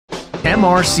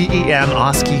MRCEM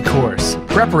OSCE course,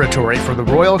 preparatory for the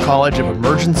Royal College of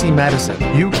Emergency Medicine,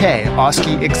 UK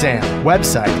OSCE exam.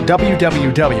 Website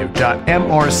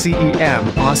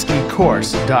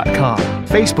www.mrcemoscecourse.com.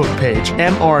 Facebook page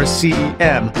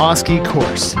MRCEM OSCE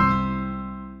course.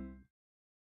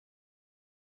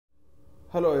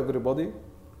 Hello everybody,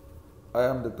 I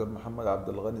am Dr. Muhammad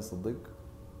Abdul Ghani Siddiq.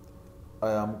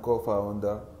 I am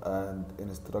co-founder and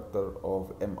instructor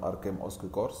of MRCEM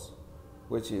OSCE course,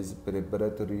 which is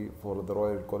preparatory for the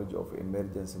Royal College of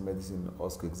Emergency Medicine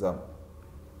OSCE exam.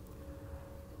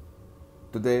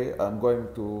 Today I'm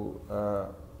going to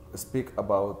speak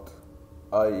about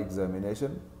eye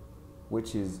examination,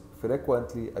 which is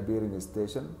frequently appearing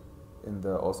station in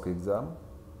the OSCE exam,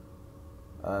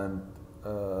 and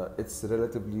it's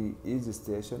relatively easy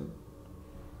station,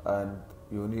 and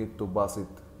you need to pass it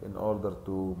in order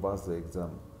to pass the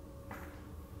exam.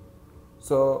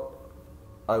 So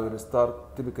I will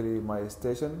start typically my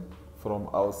station from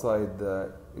outside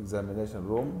the examination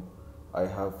room. I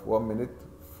have 1 minute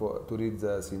to read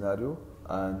the scenario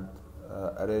and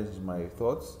arrange my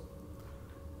thoughts.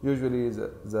 Usually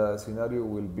the scenario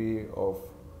will be of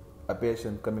a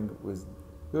patient coming with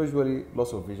usually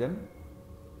loss of vision,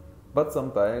 but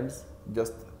sometimes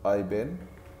just eye pain.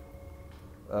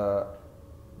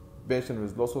 Patient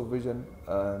with loss of vision,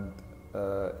 and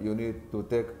you need to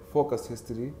take focus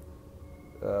history,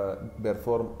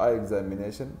 perform eye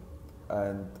examination,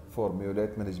 and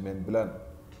formulate management plan.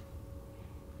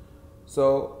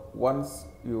 So once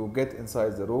you get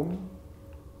inside the room,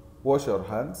 wash your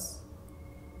hands,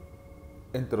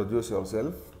 introduce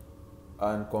yourself,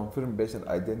 and confirm patient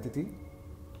identity,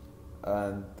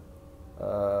 and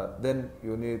then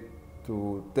you need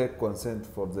to take consent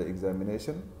for the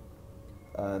examination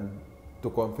and to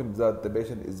confirm that the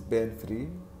patient is pain-free,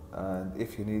 and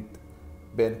if you need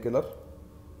painkiller,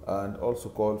 and also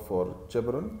call for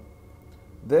chaperone.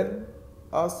 Then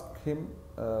ask him,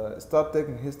 start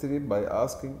taking history by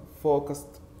asking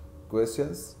focused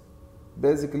questions.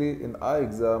 Basically in eye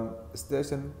exam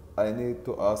station, I need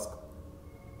to ask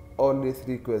only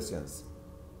 3 questions.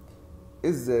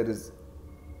 Is there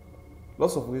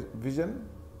loss of vision?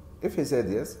 If he said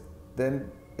yes,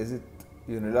 then is it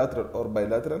unilateral or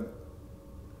bilateral?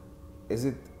 Is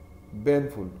it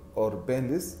painful or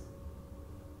painless?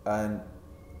 And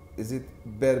is it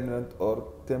permanent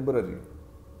or temporary?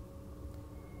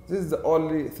 This is the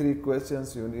only 3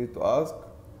 questions you need to ask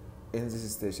in this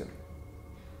station.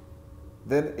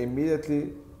 Then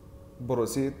immediately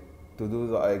proceed to do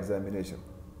the eye examination.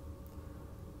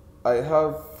 I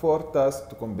have 4 tasks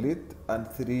to complete and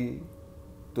 3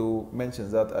 to mention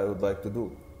that I would like to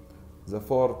do. The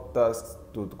 4 tasks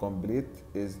to complete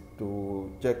is to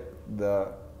check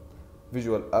the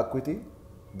visual acuity,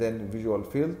 then visual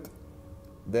field,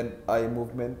 then eye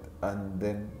movement, and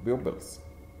then pupils.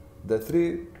 The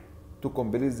 3 to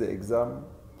complete the exam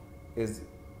is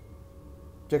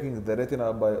checking the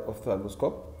retina by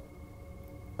ophthalmoscope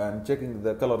and checking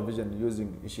the color vision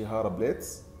using Ishihara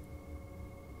plates,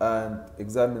 and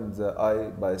examine the eye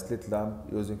by slit lamp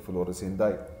using fluorescein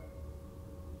dye.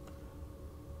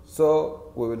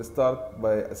 So we will start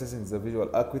by assessing the visual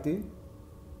acuity.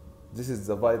 This is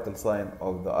the vital sign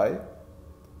of the eye,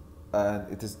 and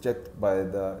it is checked by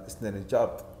the Snellen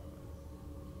chart.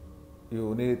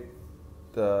 You need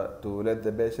to let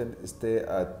the patient stay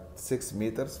at 6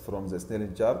 meters from the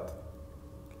Snellen chart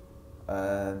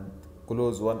and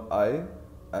close one eye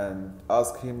and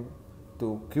ask him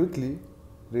to quickly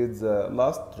read the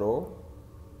last row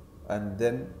and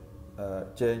then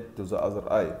change to the other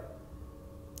eye.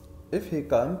 If he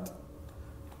can't,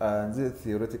 and this is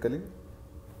theoretically,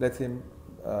 let him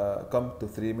come to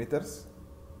 3 meters.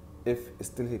 If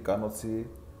still he cannot see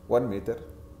 1 meter,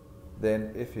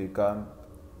 then if he can,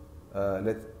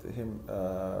 let him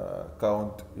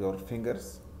count your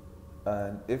fingers,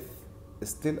 and if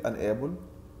still unable,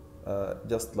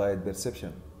 just light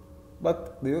perception.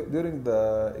 But during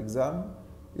the exam,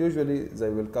 usually they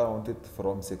will count it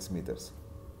from 6 meters.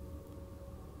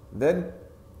 Then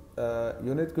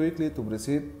you need quickly to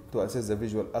proceed to assess the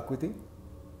visual acuity,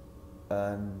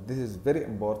 and this is very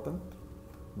important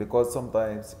because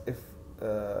sometimes if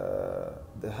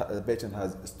the patient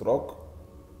has a stroke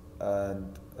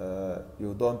and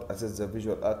you don't assess the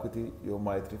visual acuity, you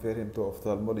might refer him to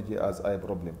ophthalmology as eye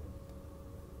problem.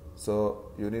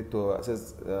 So you need to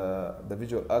assess the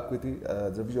visual acuity,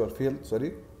 the visual field,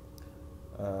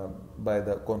 by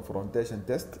the confrontation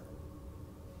test.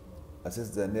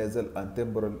 Assess the nasal and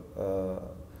temporal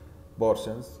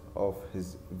portions of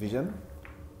his vision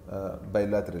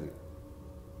bilaterally.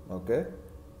 Okay,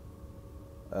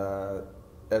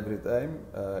 every time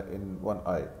in one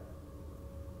eye.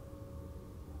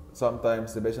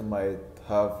 sometimes the patient might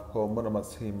have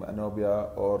homonymous hemianopia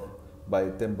or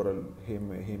bitemporal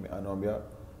hemianopia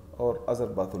or other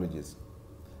pathologies.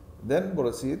 Then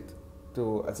proceed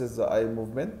to assess the eye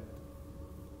movement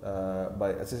by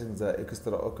assessing the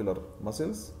extraocular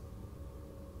muscles,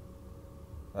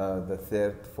 the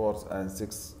third, fourth, and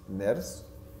sixth nerves,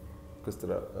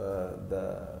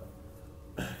 the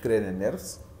cranial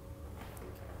nerves,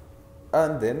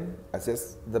 and then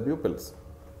assess the pupils.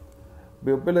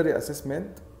 Pupillary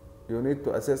assessment, you need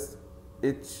to assess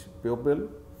each pupil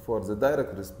for the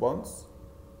direct response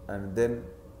and then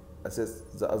assess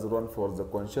the other one for the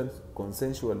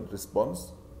consensual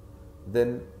response,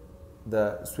 then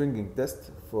the swinging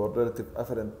test for relative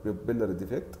afferent pupillary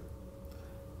defect,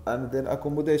 and then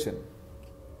accommodation.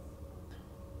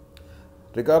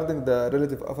 Regarding the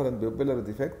relative afferent pupillary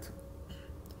defect,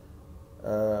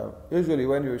 usually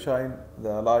when you shine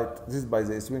the light, this is by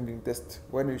the swinging test,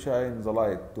 when you shine the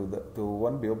light to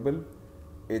one pupil,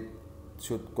 it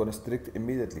should constrict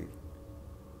immediately.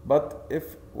 But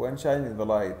if when shining the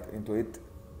light into it,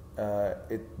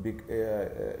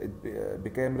 it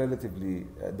became relatively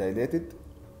dilated,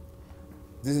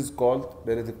 this is called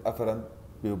relative afferent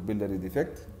pupillary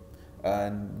defect,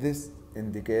 and this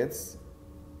indicates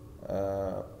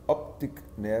optic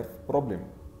nerve problem.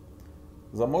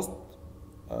 The most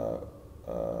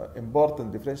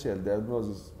important differential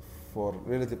diagnosis for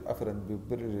relative afferent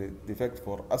pupillary defect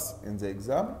for us in the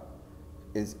exam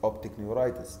is optic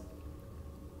neuritis.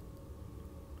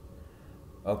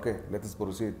 Okay, let us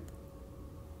proceed.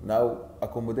 Now,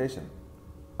 accommodation.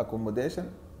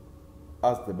 Accommodation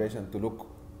asks the patient to look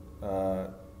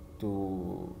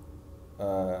to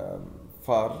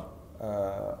far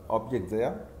object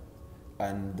there,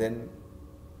 and then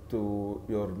to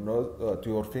your nose, to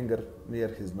your finger near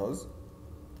his nose,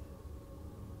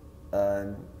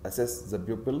 and assess the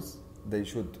pupils. They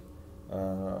should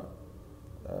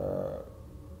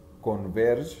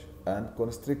converge and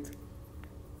constrict.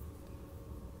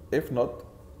 If not,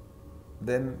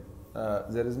 then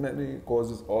there is many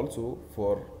causes also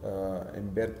for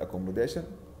impaired accommodation,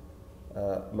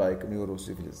 like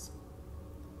neurosyphilis.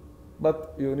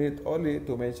 But you need only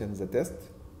to mention the test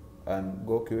and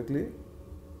go quickly.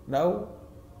 Now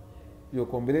you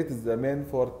completed the main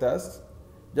 4 tasks.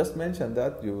 Just mention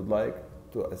that you would like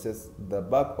to assess the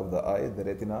back of the eye, the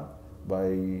retina,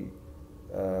 by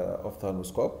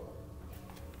ophthalmoscope.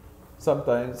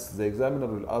 Sometimes the examiner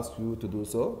will ask you to do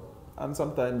so, and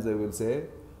sometimes they will say,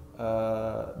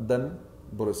 done,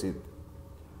 proceed.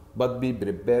 But be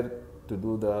prepared to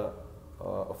do the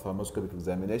ophthalmoscopic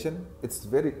examination. It's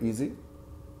very easy.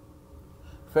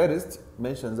 First,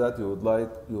 mention that you would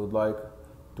like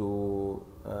to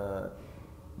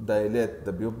dilate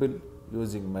the pupil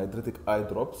using mydritic eye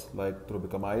drops like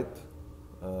tropicamide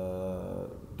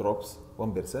drops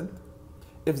 1%.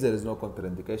 If there is no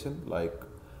contraindication like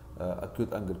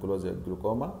acute angle closure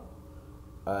glaucoma,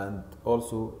 and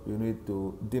also you need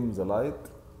to dim the light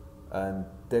and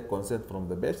take consent from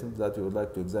the patient that you would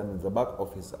like to examine the back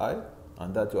of his eye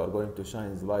and that you are going to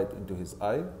shine the light into his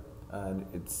eye, and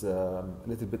it's a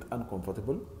little bit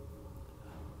uncomfortable.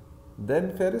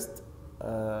 Then first,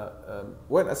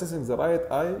 when assessing the right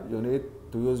eye, you need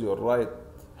to use your right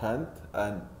hand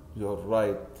and your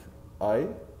right eye,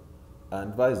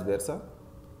 and vice versa.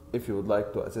 If you would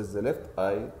like to assess the left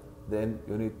eye, then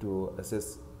you need to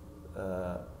assess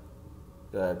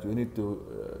that you need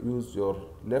to use your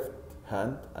left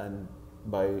hand and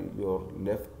by your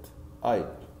left eye.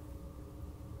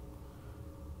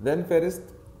 Then first,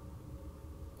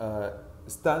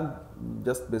 stand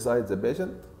just beside the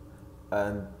patient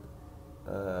and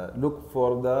look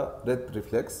for the red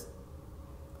reflex.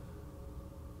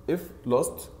 If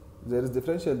lost, there is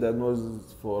differential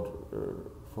diagnosis for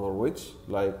which,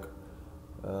 like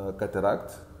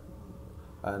cataract,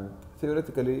 and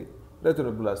theoretically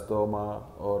retinoblastoma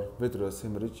or vitreous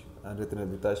hemorrhage and retinal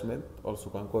detachment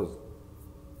also can cause.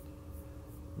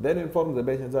 Then inform the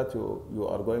patient that you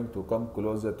are going to come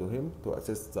closer to him to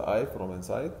assess the eye from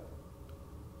inside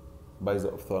by the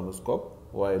ophthalmoscope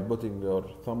while putting your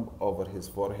thumb over his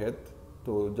forehead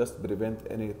to just prevent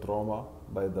any trauma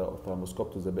by the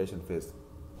ophthalmoscope to the patient face.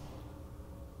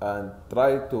 And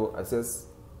try to assess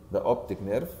the optic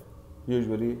nerve.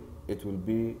 Usually it will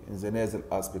be in the nasal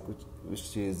aspect,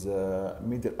 which is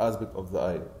middle aspect of the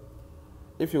eye.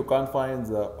 If you can't find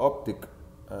the optic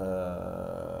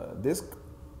disc,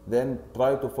 then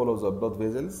try to follow the blood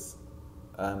vessels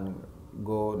and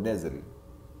go nasally.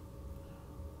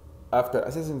 After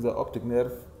assessing the optic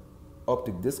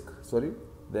disc,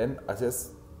 then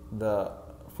assess the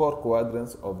 4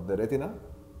 quadrants of the retina,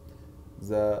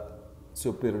 the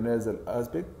superior nasal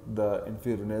aspect, the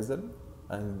inferior nasal,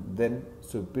 and then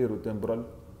superior temporal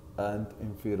and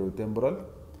inferior temporal,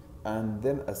 and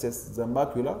then assess the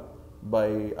macula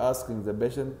by asking the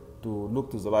patient to look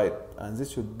to the right, and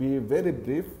this should be very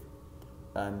brief,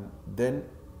 and then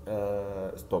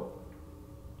stop.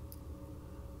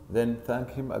 Then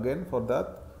thank him again for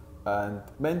that, and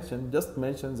just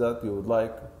mention that you would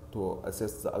like to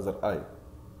assess the other eye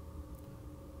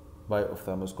by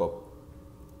ophthalmoscope.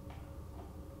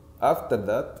 After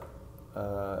that,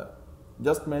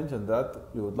 just mention that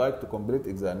you would like to complete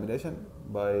examination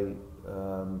by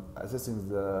assessing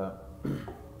the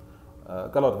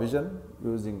color vision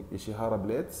using Ishihara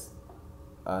blades,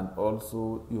 and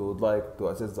also you would like to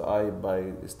assess the eye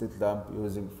by slit lamp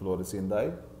using fluorescein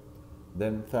dye.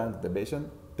 Then thank the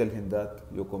patient, tell him that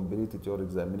you completed your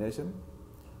examination,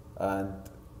 and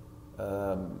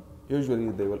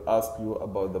usually they will ask you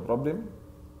about the problem.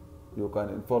 You can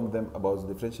inform them about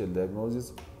the differential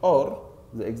diagnosis, or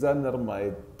the examiner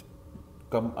might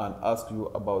come and ask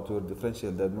you about your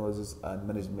differential diagnosis and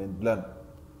management plan.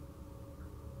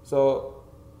 So,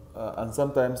 and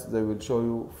sometimes they will show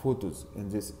you photos in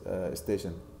this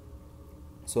station.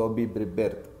 So be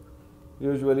prepared.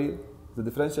 Usually, the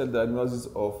differential diagnosis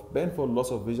of painful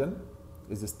loss of vision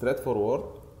is straightforward.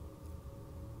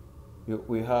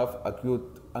 We have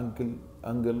acute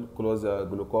angle closure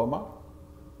glaucoma,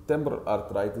 temporal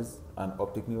arteritis, and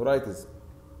optic neuritis.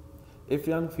 If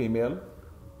young female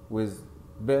with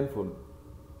painful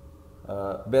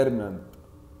permanent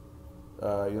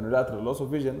unilateral loss of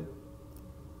vision,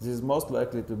 this is most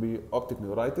likely to be optic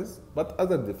neuritis, but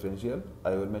other differential,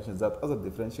 I will mention that other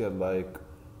differential like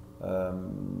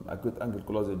acute angle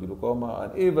closure glaucoma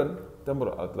and even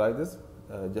temporal arteritis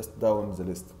just down the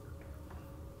list.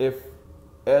 If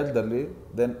elderly,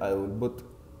 then I will put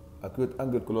acute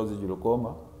angle closure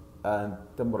glaucoma and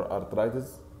temporal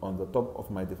arteritis on the top of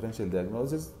my differential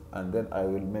diagnosis, and then I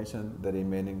will mention the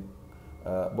remaining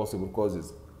possible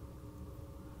causes.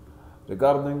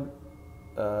 Regarding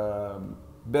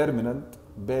permanent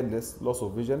painless loss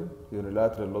of vision,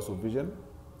 unilateral loss of vision,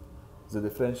 the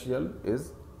differential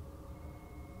is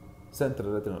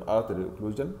central retinal artery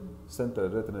occlusion, central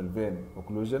retinal vein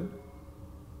occlusion,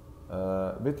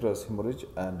 vitreous hemorrhage,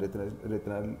 and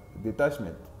retinal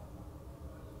detachment.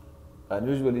 And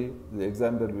usually the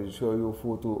examiner will show you a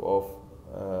photo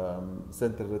of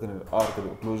central retinal artery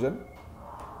occlusion.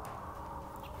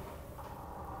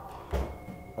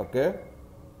 Okay.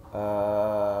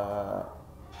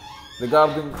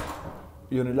 Regarding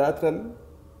unilateral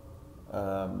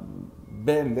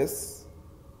painless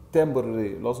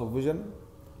temporary loss of vision,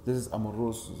 this is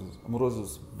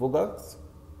amaurosis vulgaris,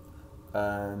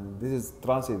 and this is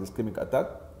transient ischemic attack.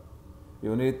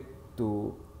 You need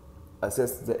to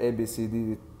assess the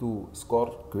ABCD2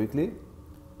 score quickly.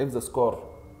 If the score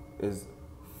is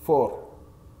 4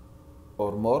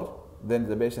 or more, then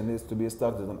the patient needs to be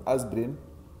started on aspirin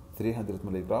 300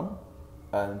 milligram,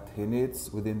 and he needs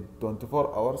within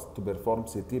 24 hours to perform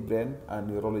CT brain and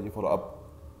neurology follow-up.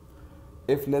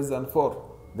 If less than 4,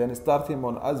 then start him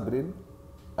on aspirin,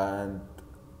 and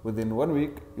within 1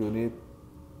 week he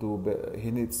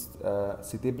needs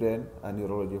CT brain and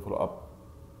neurology follow-up.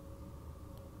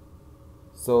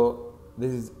 So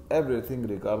this is everything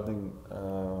regarding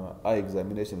eye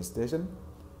examination station,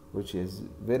 which is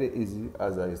very easy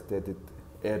as I stated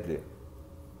earlier.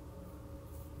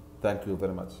 Thank you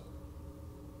very much.